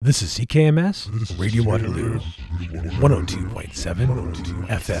This is CKMS Radio Waterloo, 102.7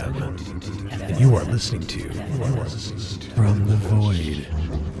 FM, and you are listening to From the Void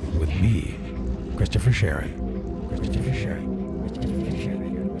with me, Christopher Sharon.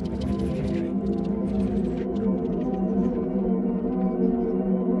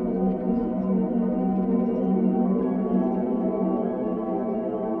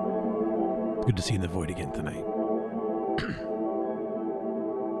 Good to see you in the void again tonight.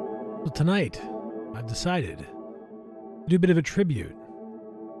 So tonight, I've decided to do a bit of a tribute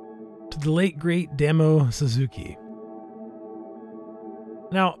to the late, great Damo Suzuki.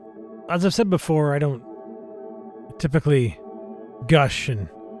 Now, as I've said before, I don't typically gush and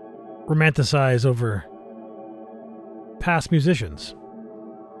romanticize over past musicians.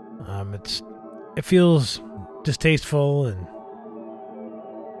 It feels distasteful and,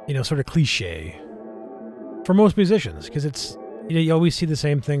 sort of cliche for most musicians, because it's, you always see the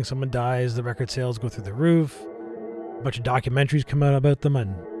same thing. Someone dies, the record sales go through the roof, a bunch of documentaries come out about them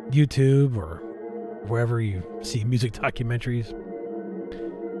on YouTube or wherever you see music documentaries.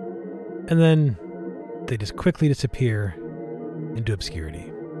 And then they just quickly disappear into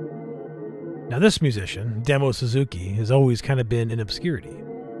obscurity. Now this musician, Damo Suzuki, has always kind of been in obscurity.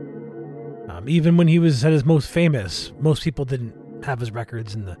 Even when he was at his most famous, most people didn't have his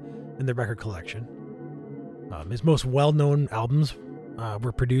records in the record collection. His most well-known albums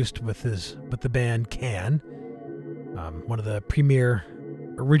were produced with the band Can, one of the premier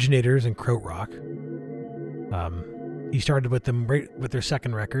originators in krautrock. He started with them right with their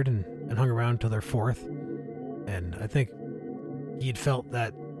second record and hung around until their fourth. And I think he'd felt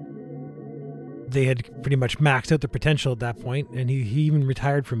that they had pretty much maxed out their potential at that point, and he even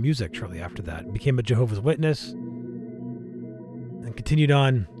retired from music shortly after that. Became a Jehovah's Witness and continued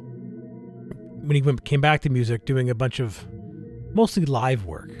on when he came back to music, doing a bunch of mostly live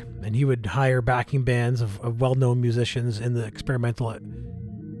work. And he would hire backing bands of well-known musicians in the experimental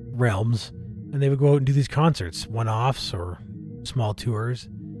realms, and they would go out and do these concerts, one-offs or small tours.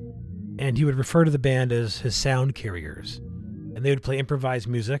 And he would refer to the band as his sound carriers, and they would play improvised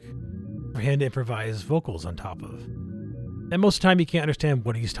music for him to improvise vocals on top of. And most of the time you can't understand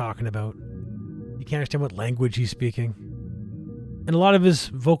what he's talking about. You can't understand what language he's speaking. And a lot of his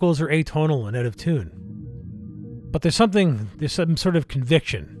vocals are atonal and out of tune. But there's some sort of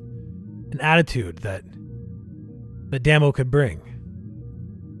conviction, an attitude that Damo could bring.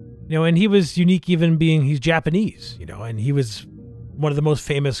 And he was unique even being he's Japanese, and he was one of the most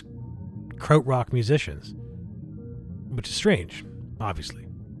famous krautrock musicians, which is strange, obviously.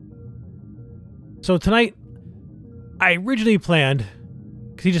 So tonight, I originally planned,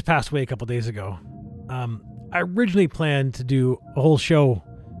 because he just passed away a couple days ago, I originally planned to do a whole show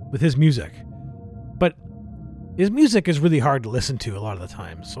with his music, but his music is really hard to listen to a lot of the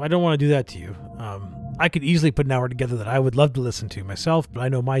time, so I don't want to do that to you. I could easily put an hour together that I would love to listen to myself, but I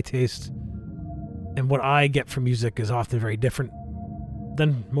know my taste and what I get from music is often very different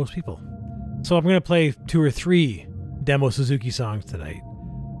than most people. So I'm going to play 2 or 3 Damo Suzuki songs tonight,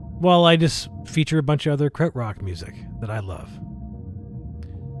 while I just feature a bunch of other krautrock music that I love.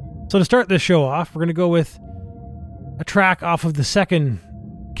 So to start this show off, we're going to go with a track off of the second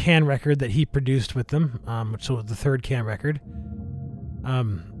Can record that he produced with them, so the third Can record,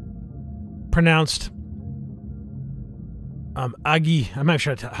 pronounced Agi. I'm not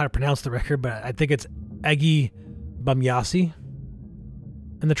sure how to pronounce the record, but I think it's Agi Bamyasi.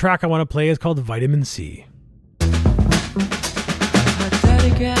 And the track I want to play is called Vitamin C.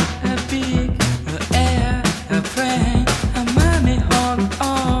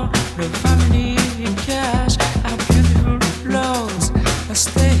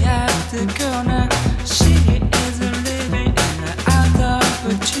 Stay at the corner. She is a living out of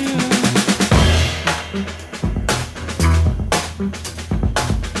a tune.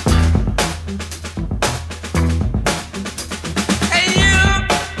 Hey you,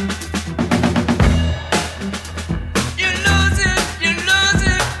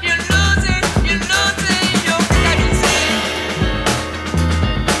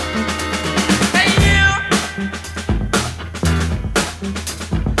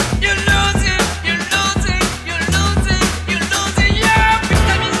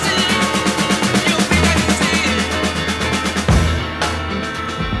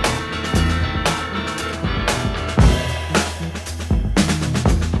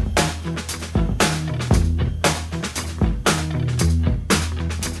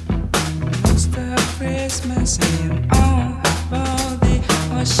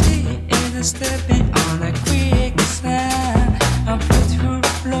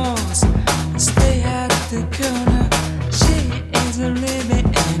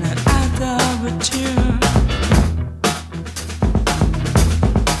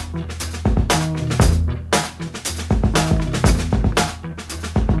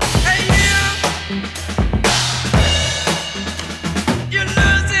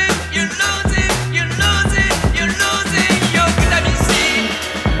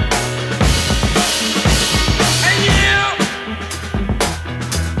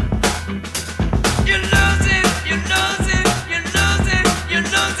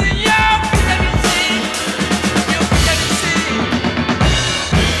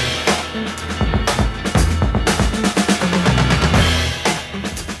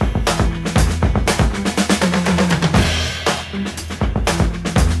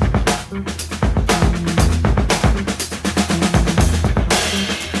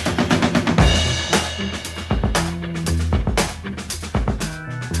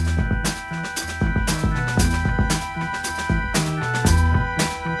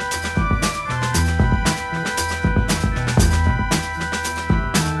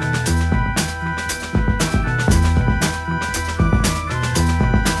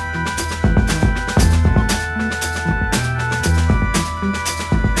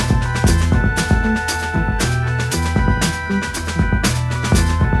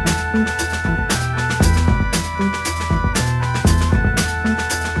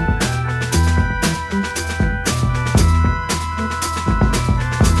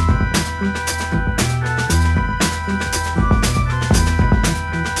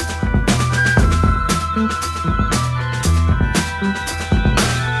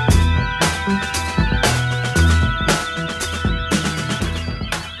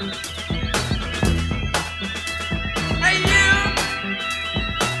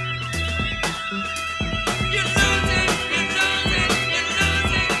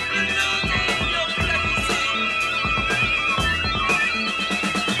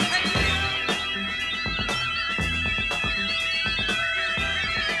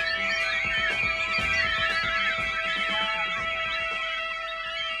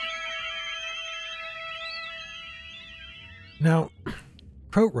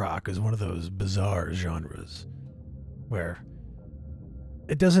 Krautrock is one of those bizarre genres where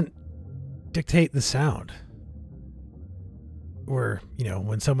it doesn't dictate the sound. Where,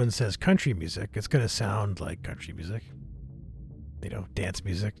 when someone says country music, it's going to sound like country music. Dance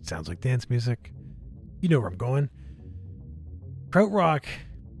music sounds like dance music. You know where I'm going. Krautrock,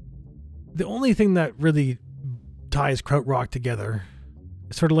 the only thing that really ties Krautrock together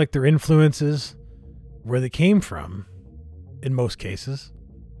is sort of like their influences, where they came from, in most cases,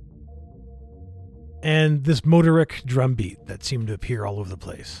 and this motoric drum beat that seemed to appear all over the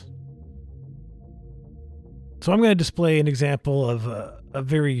place. So I'm going to display an example of a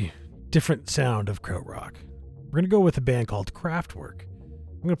very different sound of Krautrock. We're going to go with a band called Kraftwerk.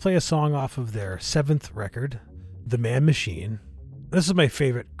 I'm going to play a song off of their 7th record, The Man Machine. This is my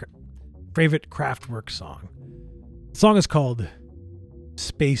favorite Kraftwerk song. The song is called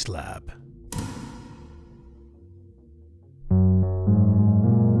Space Lab.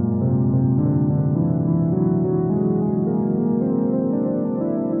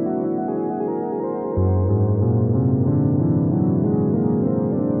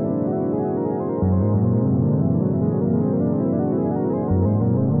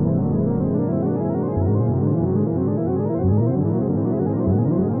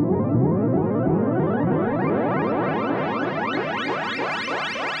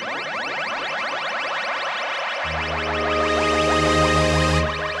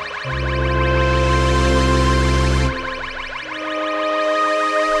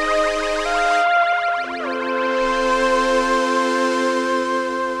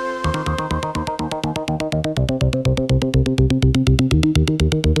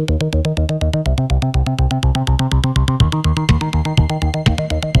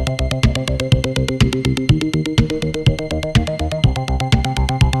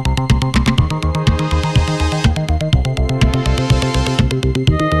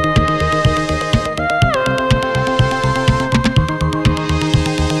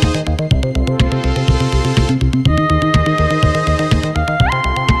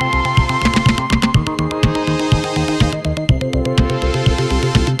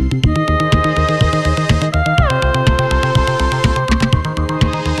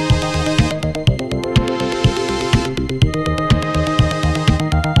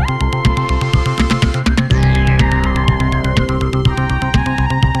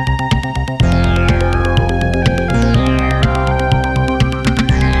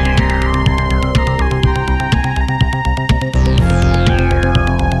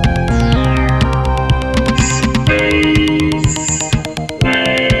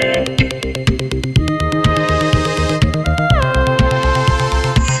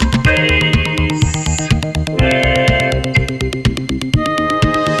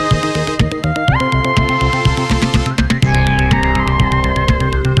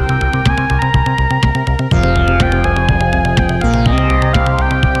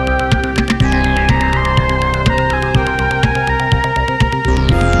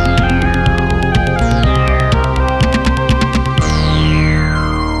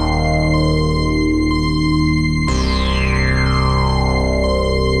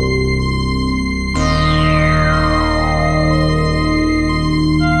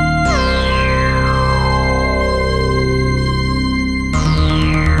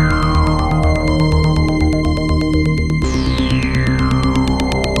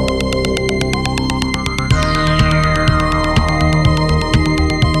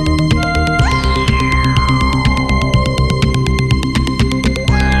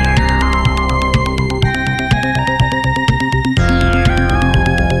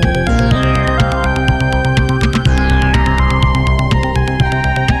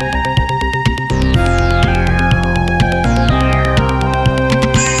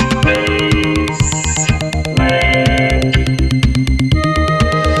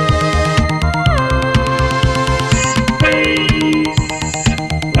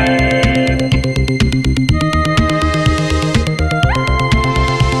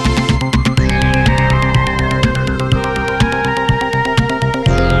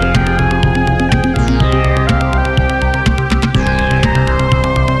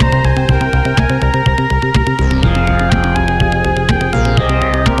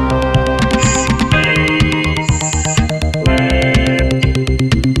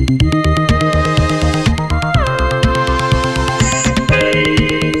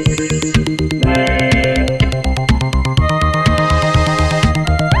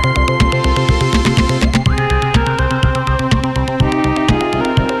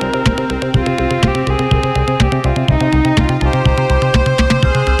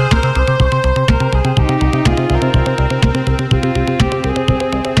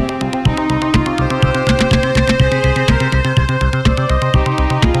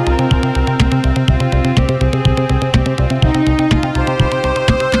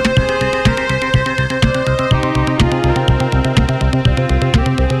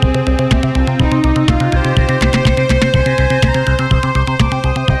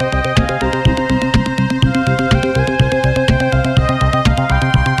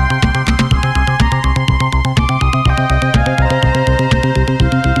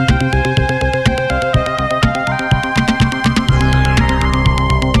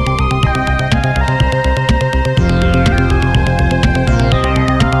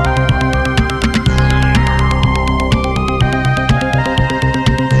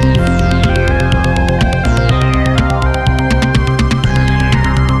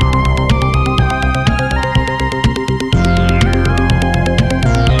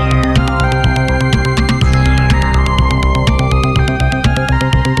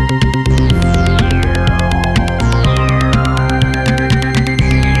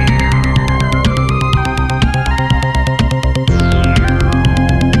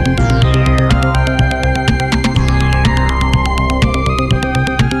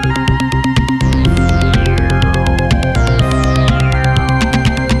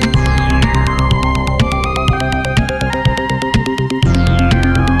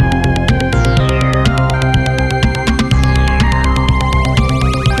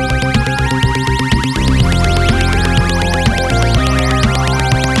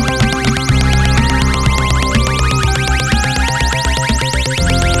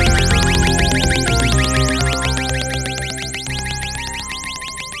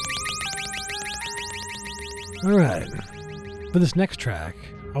 All right. For this next track,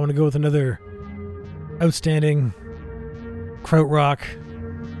 I want to go with another outstanding krautrock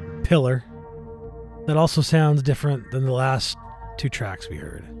pillar that also sounds different than the last two tracks we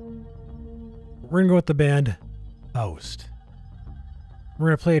heard. We're going to go with the band Faust. We're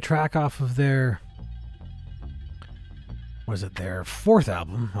going to play a track off of their fourth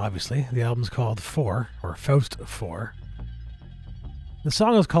album, obviously. The album's called Four, or Faust 4. The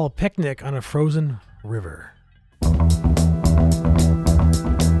song is called Picnic on a Frozen River.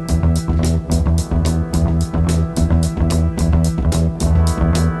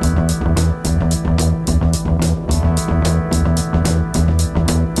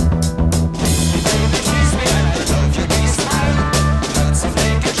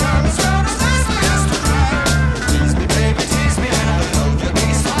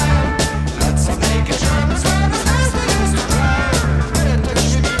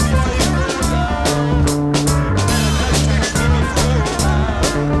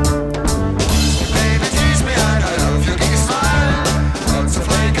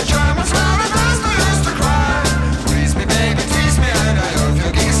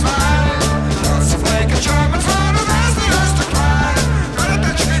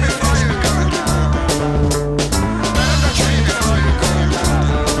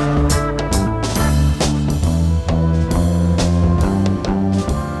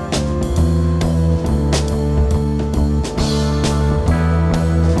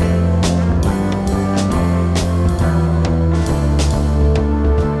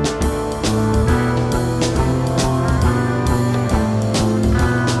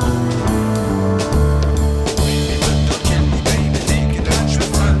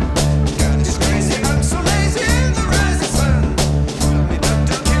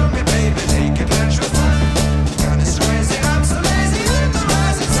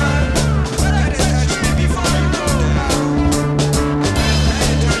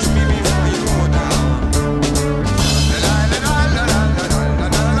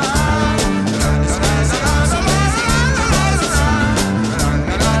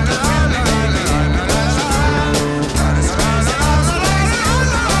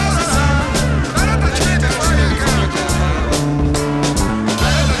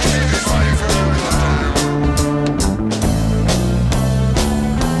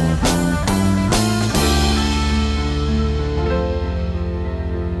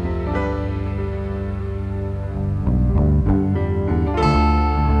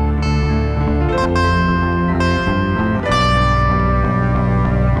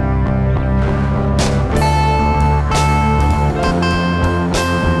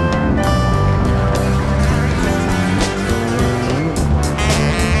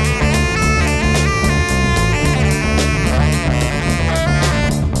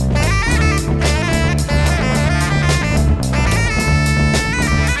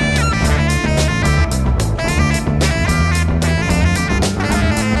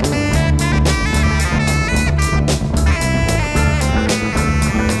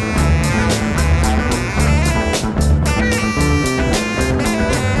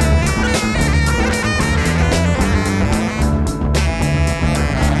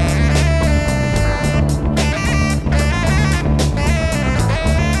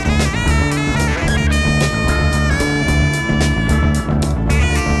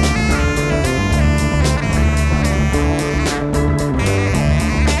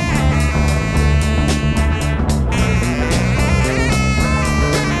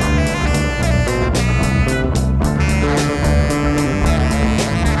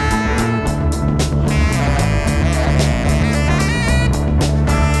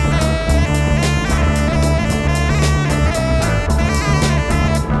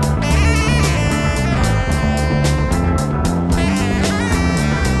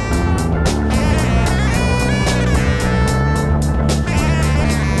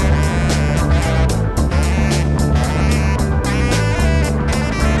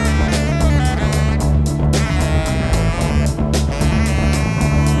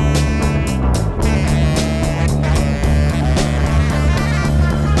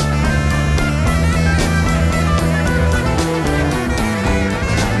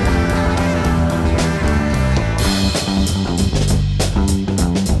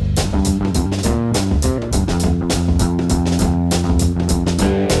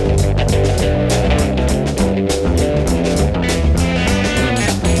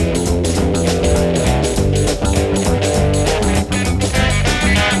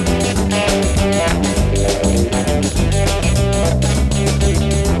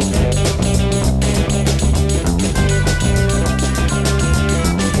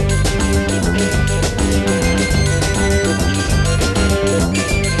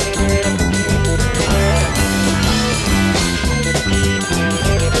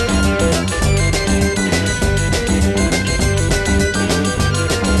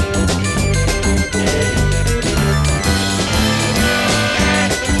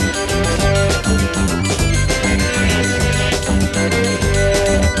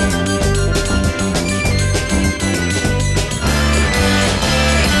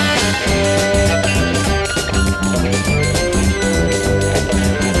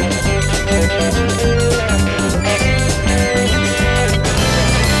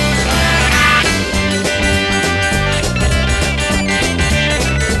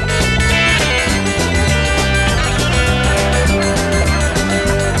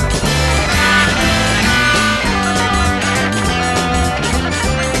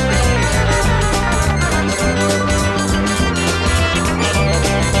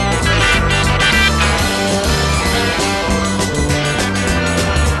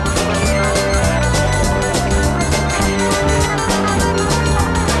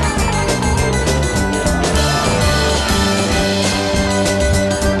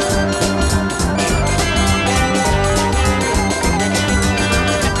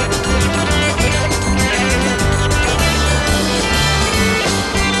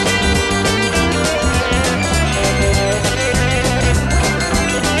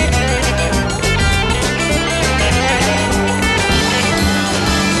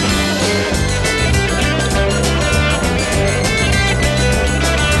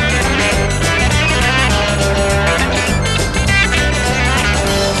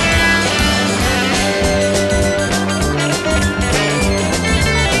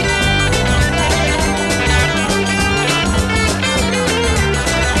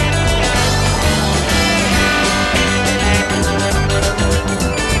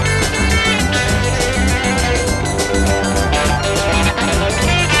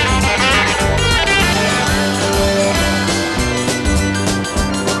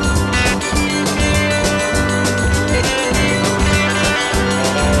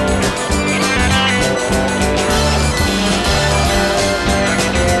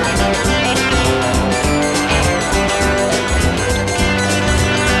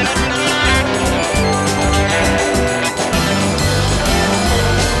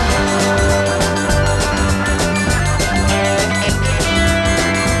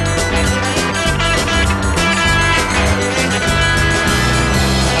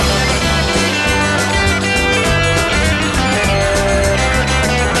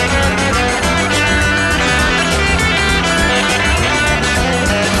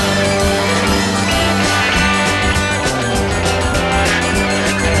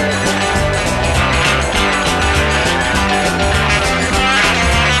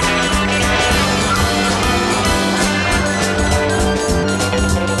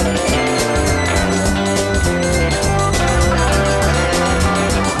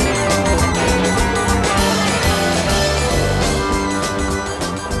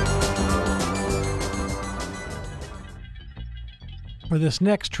 for this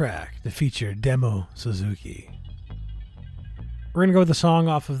next track to feature Demo Suzuki. We're going to go with the song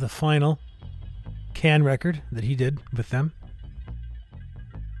off of the final Can record that he did with them.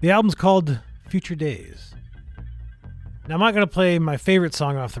 The album's called Future Days. Now, I'm not going to play my favorite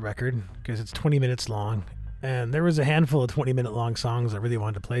song off the record because it's 20 minutes long, and there was a handful of 20-minute long songs I really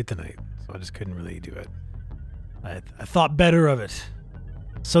wanted to play tonight, so I just couldn't really do it. I thought better of it.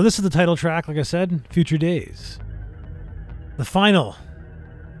 So this is the title track, like I said, Future Days. The final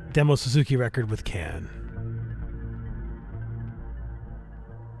Demo Suzuki record with Can.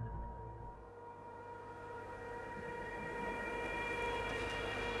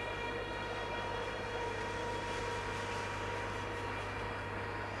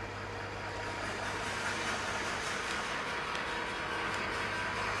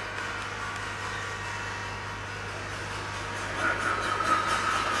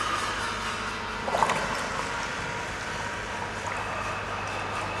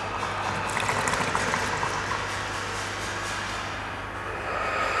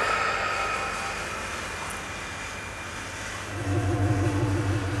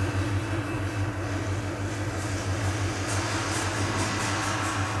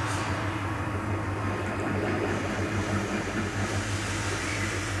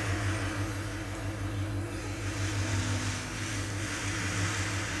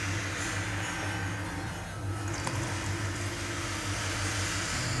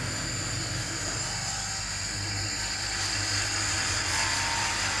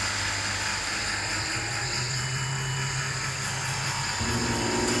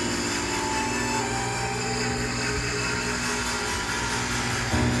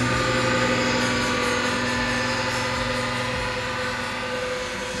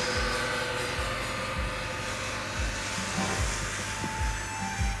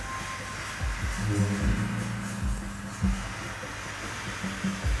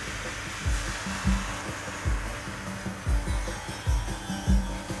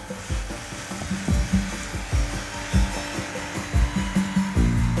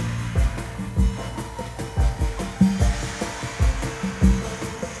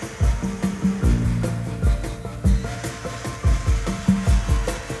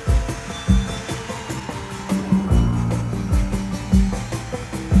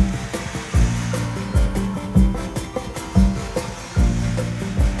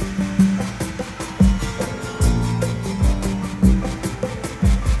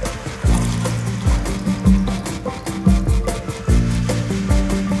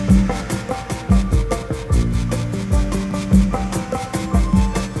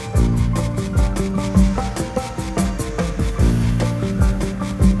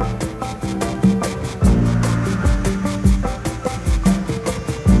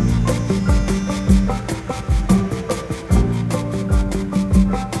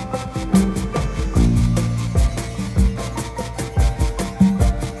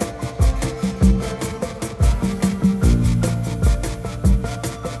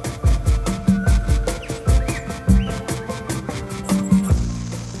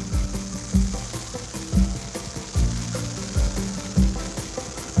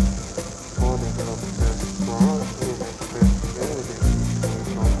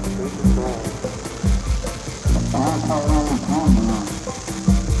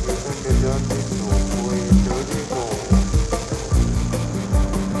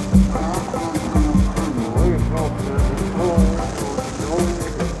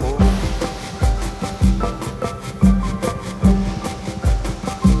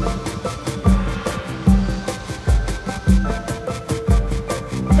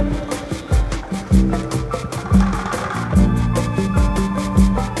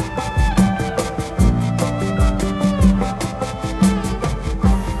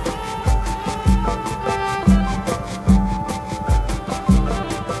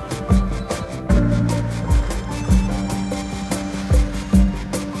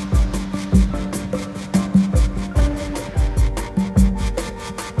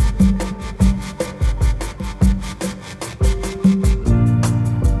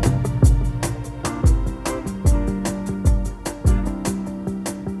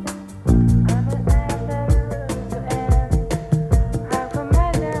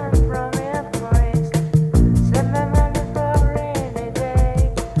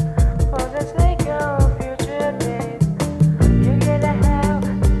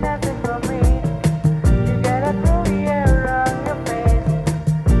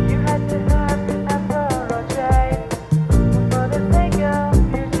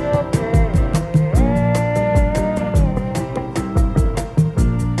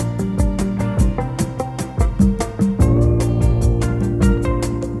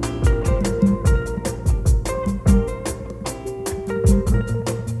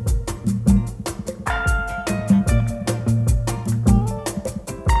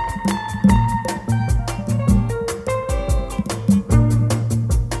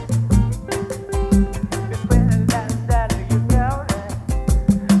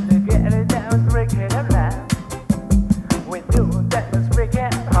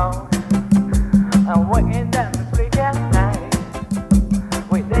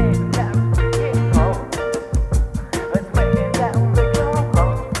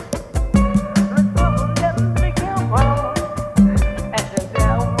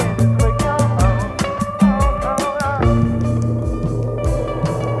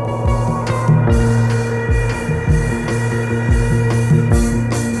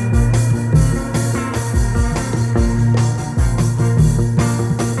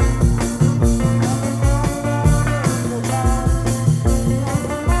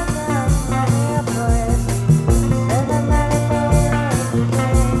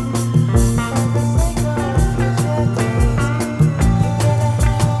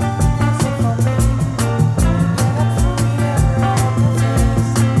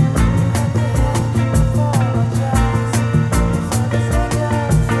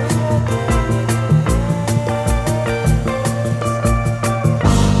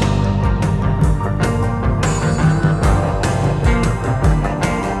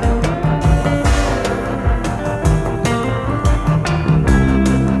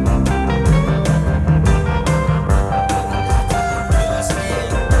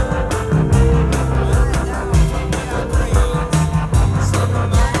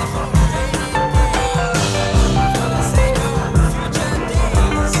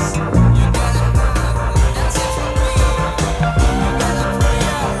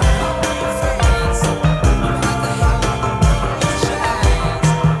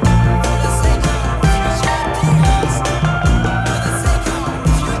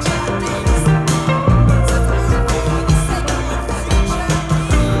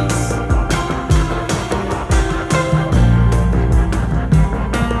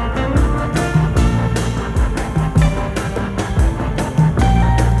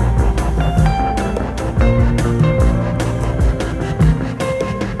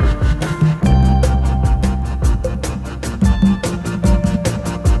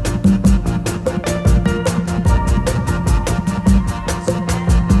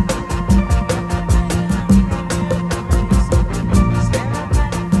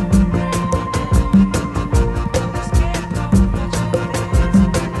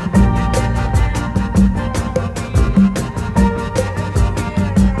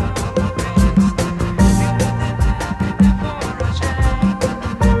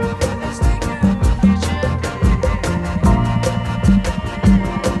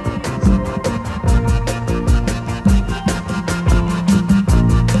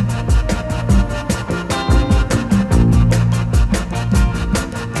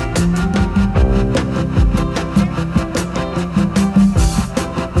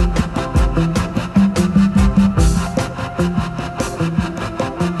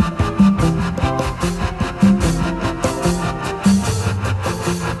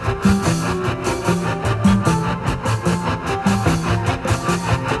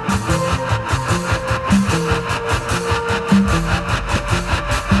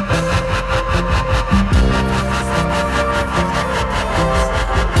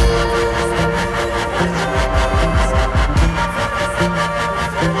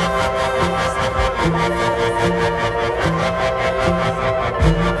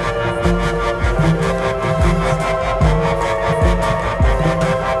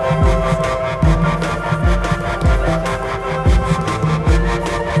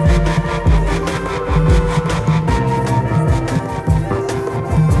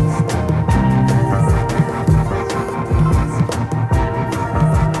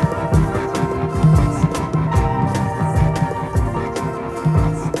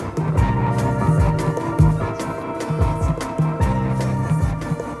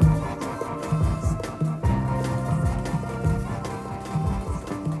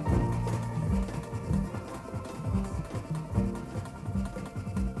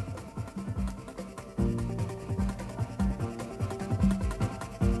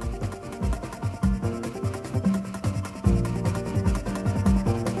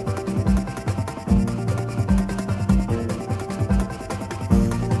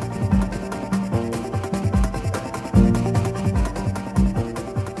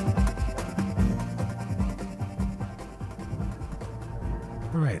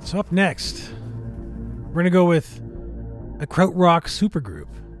 All right, so up next, we're going to go with a krautrock supergroup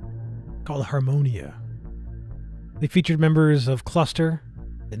called Harmonia. They featured members of Cluster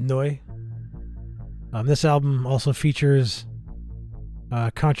and Neu. This album also features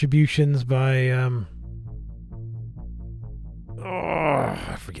contributions by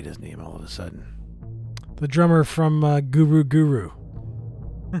I forget his name all of a sudden. The drummer from Guru Guru.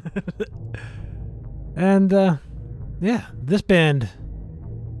 And yeah, this band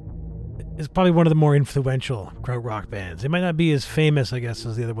is probably one of the more influential krautrock bands. They might not be as famous, I guess,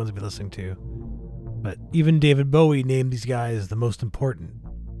 as the other ones we've been listening to, but even David Bowie named these guys the most important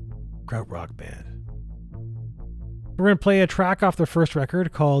krautrock band. We're going to play a track off their first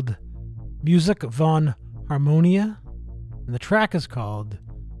record called Musik von Harmonia, and the track is called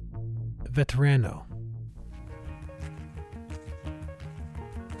Veterano.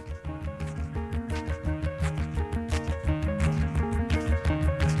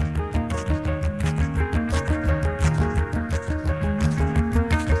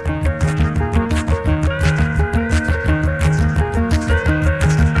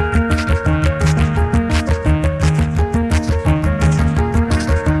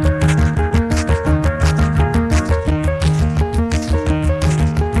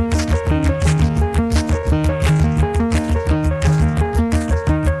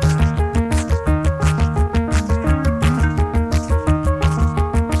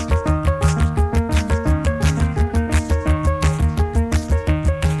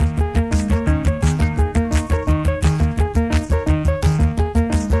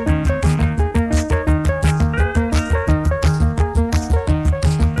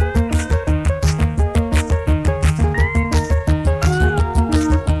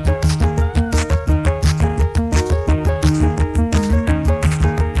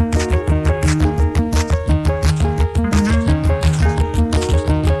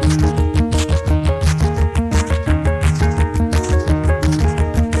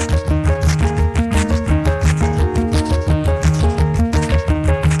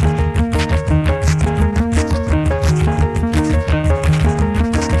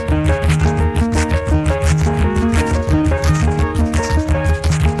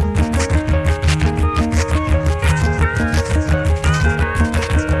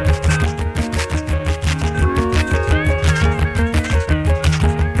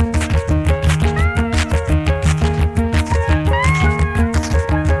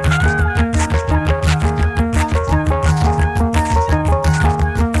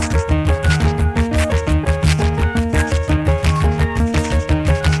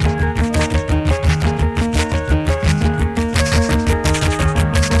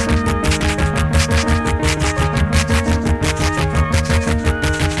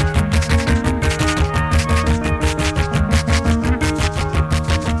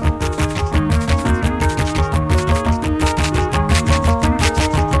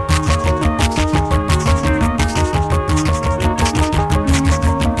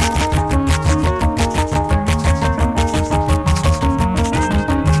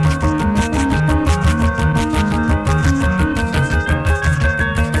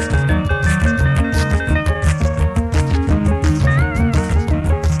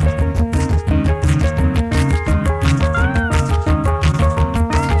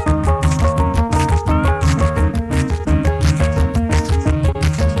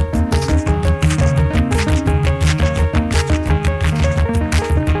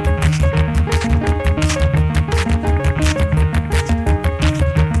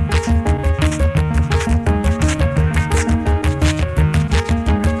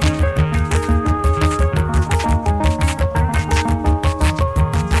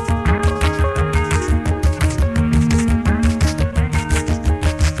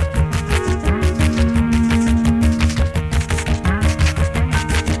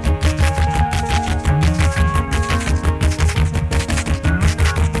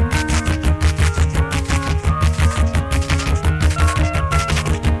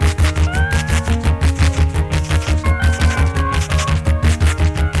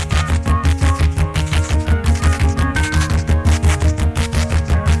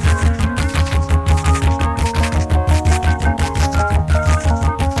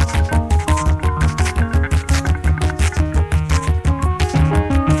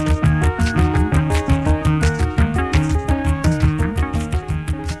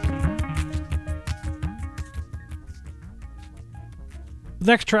 The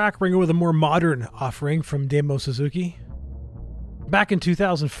next track, we're going to go with a more modern offering from Damo Suzuki. Back in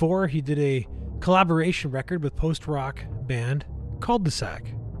 2004, he did a collaboration record with post-rock band Cul-de-sac.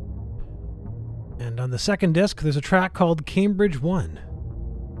 And on the second disc, there's a track called Cambridge 1.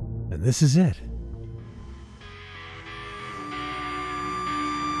 And this is it.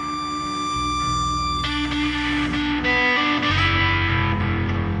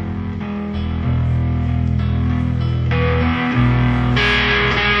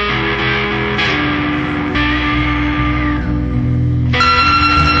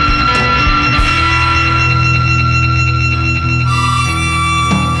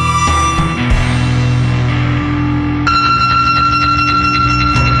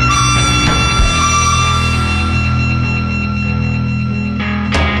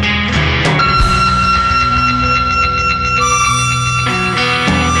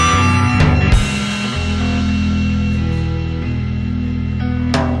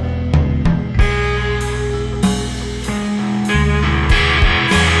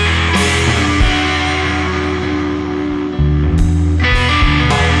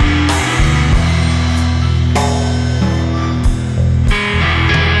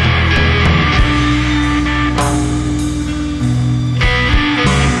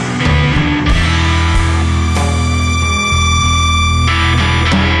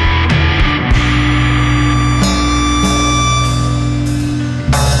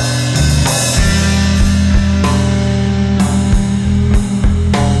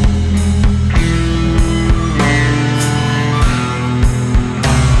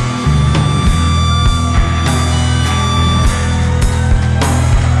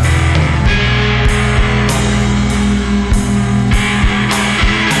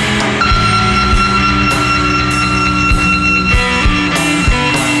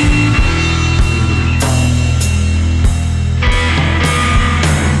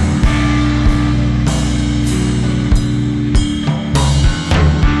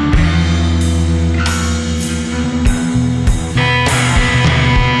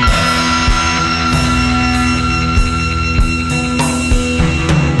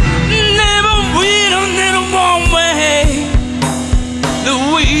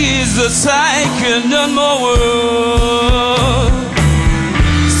 none more words.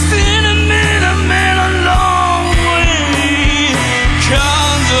 Still a man a long way,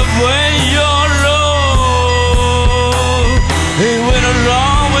 contemplate your road. He went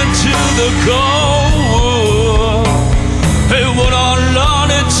along into the cold. He went along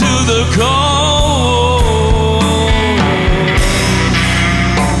into the cold.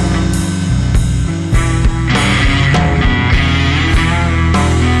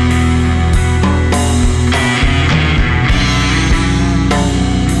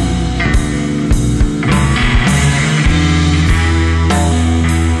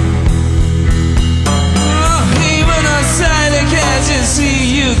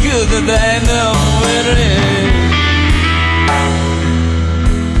 Good that I know it is.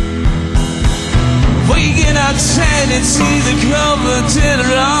 We get outside and see the cover till the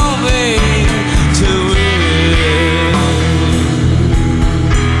wrong way to it.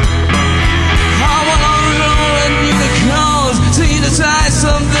 I want on rolling unicorns, see the size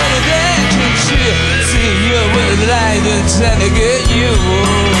something that can shit. See you with the light and trying to get you.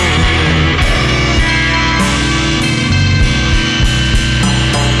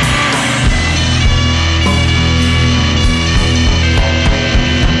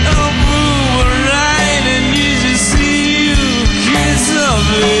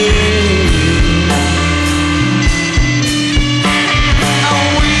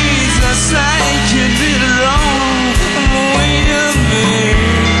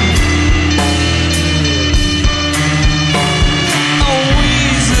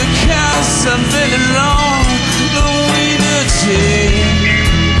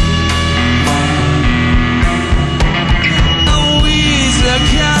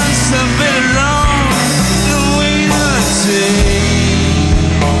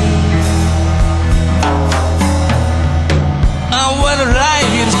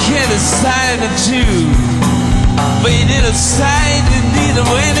 But you didn't decide to neither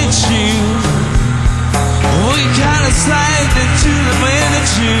way to choose. We kind of slide into the way to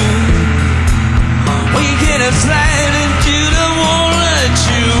choose. We kind of slide into the wall that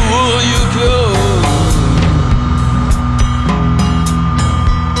you go.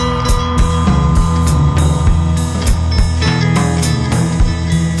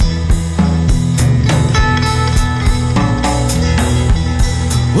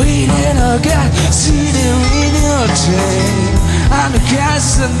 We never got see the radio train. I'm the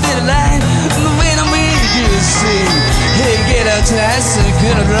cast of the line. The way I make you sing. Hey, get a test and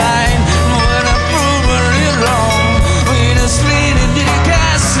get a line. When I prove it wrong, we just lean into the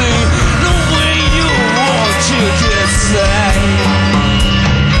castle. The way you want to get signed.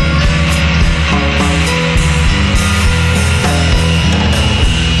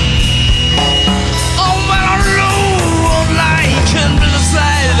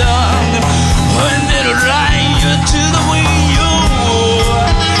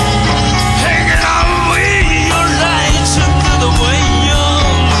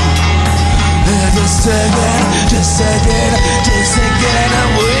 again,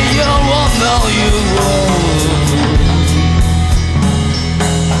 will you won't know you won't.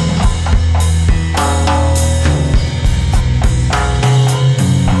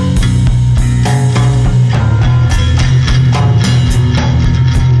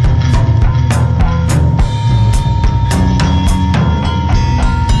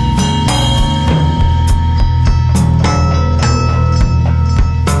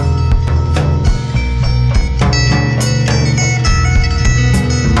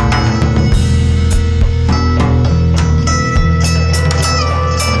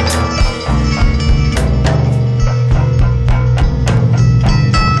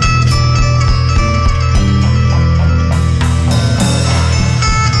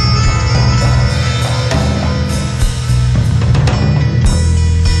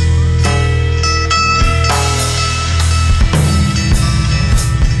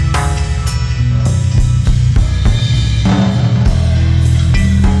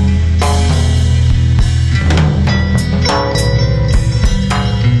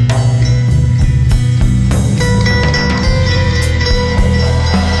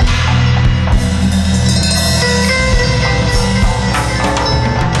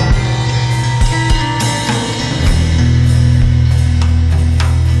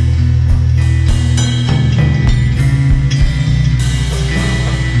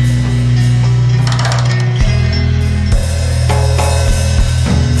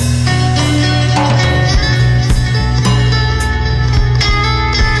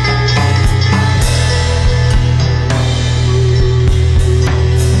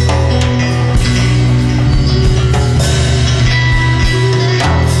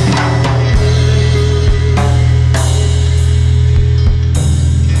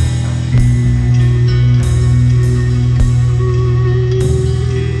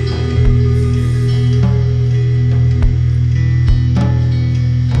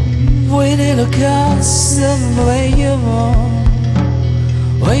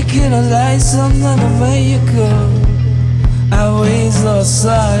 Waking a light, something to make you go. I ways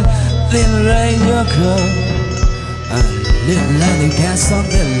outside, little rain your cup. A little light of gas on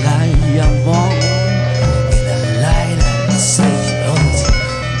the light I'm on. In the light I say oh,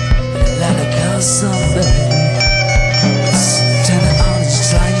 a light of gas on the turn it on,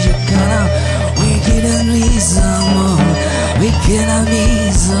 just like you're gonna. We get a reason more. We get a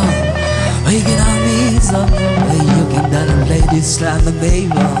reason. We get a reason. You can done play this time the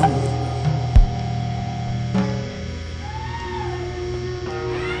baby.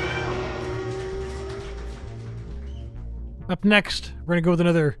 Up next, we're going to go with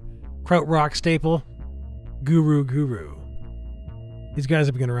another krautrock staple, Guru Guru. These guys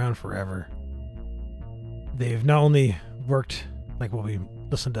have been around forever. They've not only worked, like what we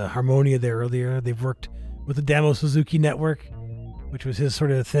listened to Harmonia there earlier, they've worked with the Damo Suzuki Network, which was his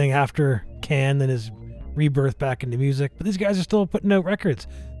sort of thing after Can and his rebirth back into music. But these guys are still putting out records.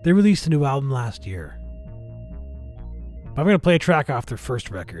 They released a new album last year. I'm going to play a track off their first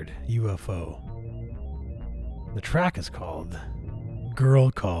record, UFO. The track is called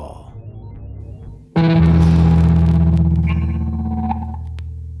Girl Call.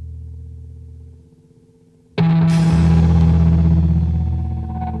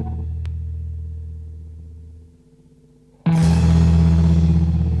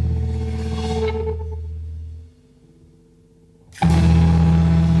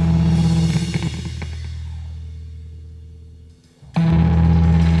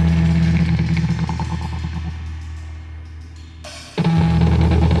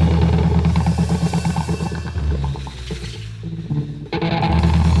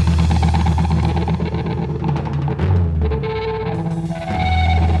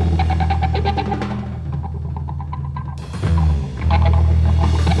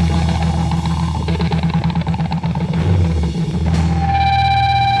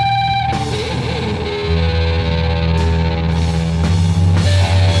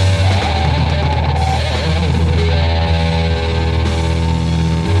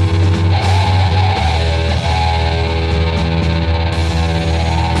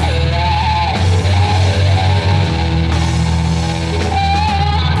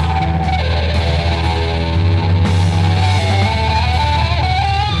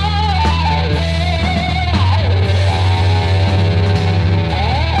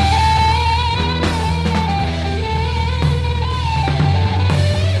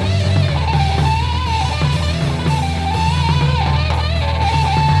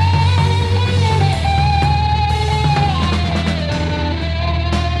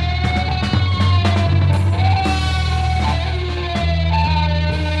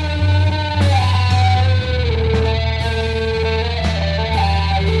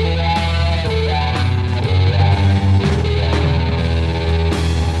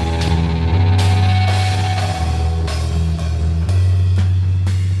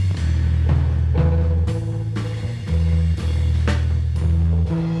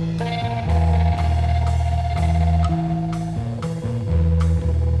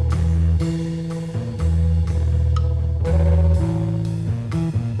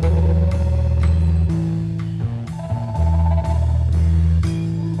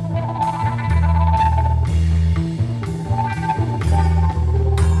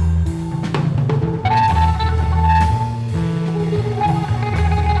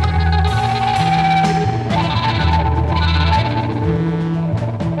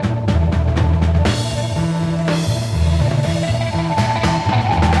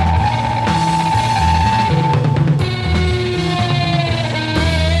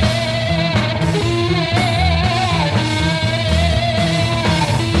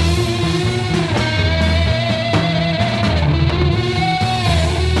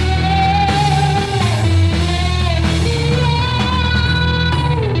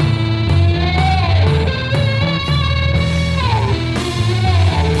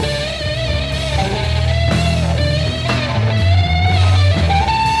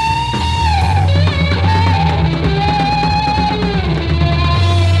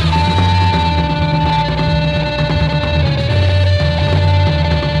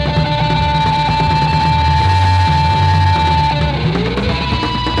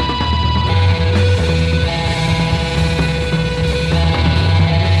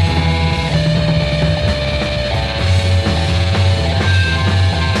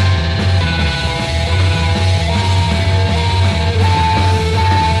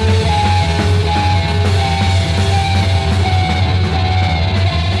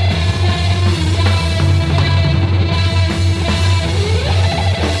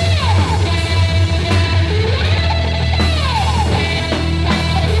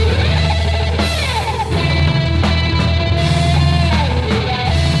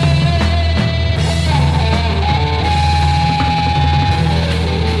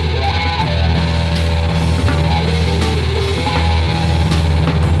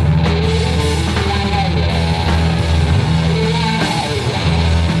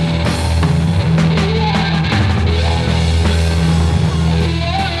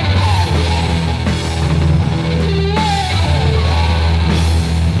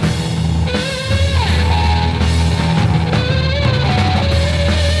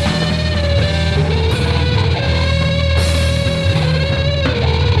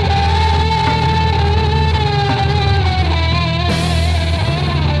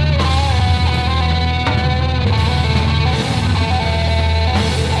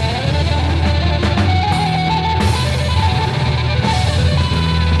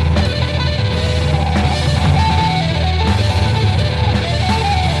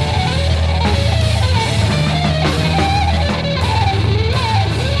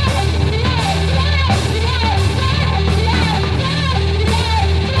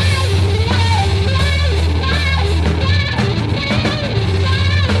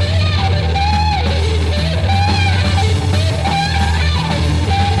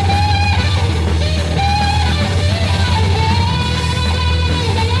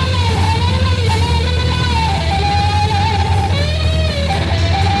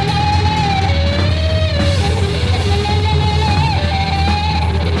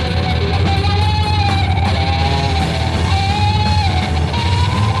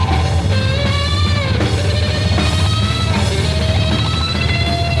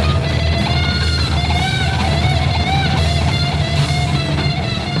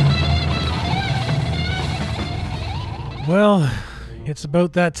 Well, it's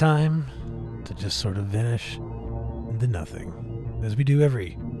about that time to just sort of vanish into nothing, as we do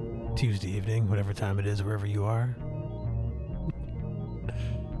every Tuesday evening, whatever time it is, wherever you are.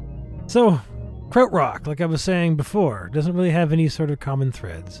 So, krautrock, like I was saying before, doesn't really have any sort of common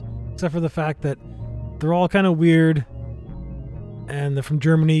threads, except for the fact that they're all kind of weird, and they're from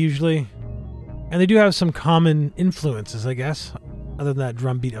Germany usually, and they do have some common influences, I guess, other than that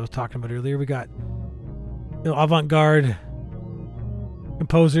drum beat I was talking about earlier. We got avant-garde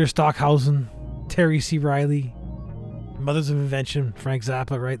composer Stockhausen, Terry C. Riley, Mothers of Invention, Frank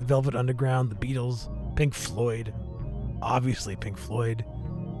Zappa, right? The Velvet Underground, the Beatles, Pink Floyd, obviously Pink Floyd,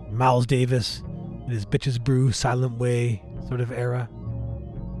 Miles Davis in his Bitches Brew, Silent Way sort of era.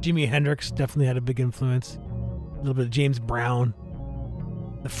 Jimi Hendrix definitely had a big influence. A little bit of James Brown.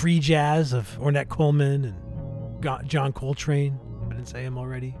 The free jazz of Ornette Coleman and John Coltrane. I didn't say him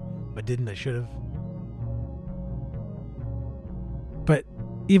already. If I didn't, I should have. But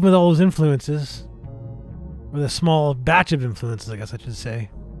even with all those influences, with a small batch of influences, I guess I should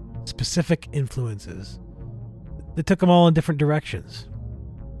say, specific influences, they took them all in different directions.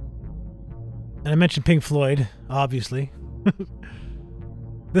 And I mentioned Pink Floyd, obviously.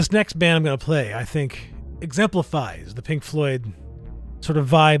 This next band I'm going to play, I think, exemplifies the Pink Floyd sort of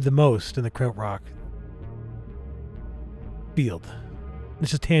vibe the most in the krautrock field.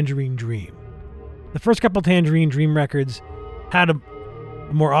 This is Tangerine Dream. The first couple Tangerine Dream records had a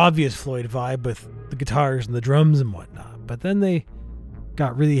more obvious Floyd vibe with the guitars and the drums and whatnot, but then they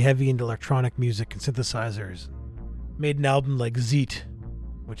got really heavy into electronic music and synthesizers. Made an album like Zeet,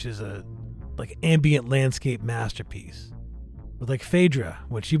 which is a like ambient landscape masterpiece, with like Phaedra,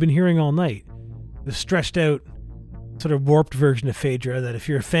 which you've been hearing all night, the stretched out sort of warped version of Phaedra that if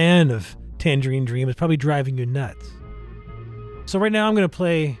you're a fan of Tangerine Dream is probably driving you nuts. So right now I'm going to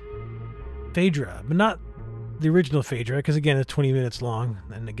play Phaedra, but not the original Phaedra, because again it's 20 minutes long,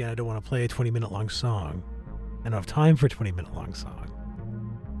 and again I don't want to play a 20-minute long song. I don't have time for a 20-minute long song.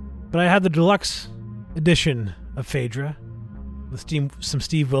 But I have the deluxe edition of Phaedra with some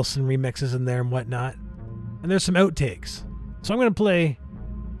Steve Wilson remixes in there and whatnot, and there's some outtakes. So I'm going to play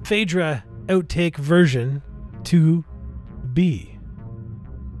Phaedra outtake version 2B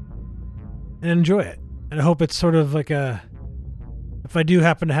and enjoy it. And I hope it's sort of like a, if I do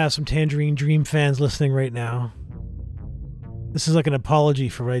happen to have some Tangerine Dream fans listening right now, this is like an apology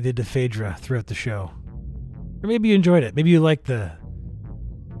for what I did to Phaedra throughout the show. Or maybe you enjoyed it. Maybe you like the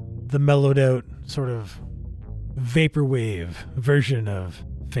mellowed out sort of vaporwave version of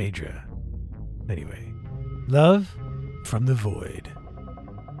Phaedra. Anyway, love from the void.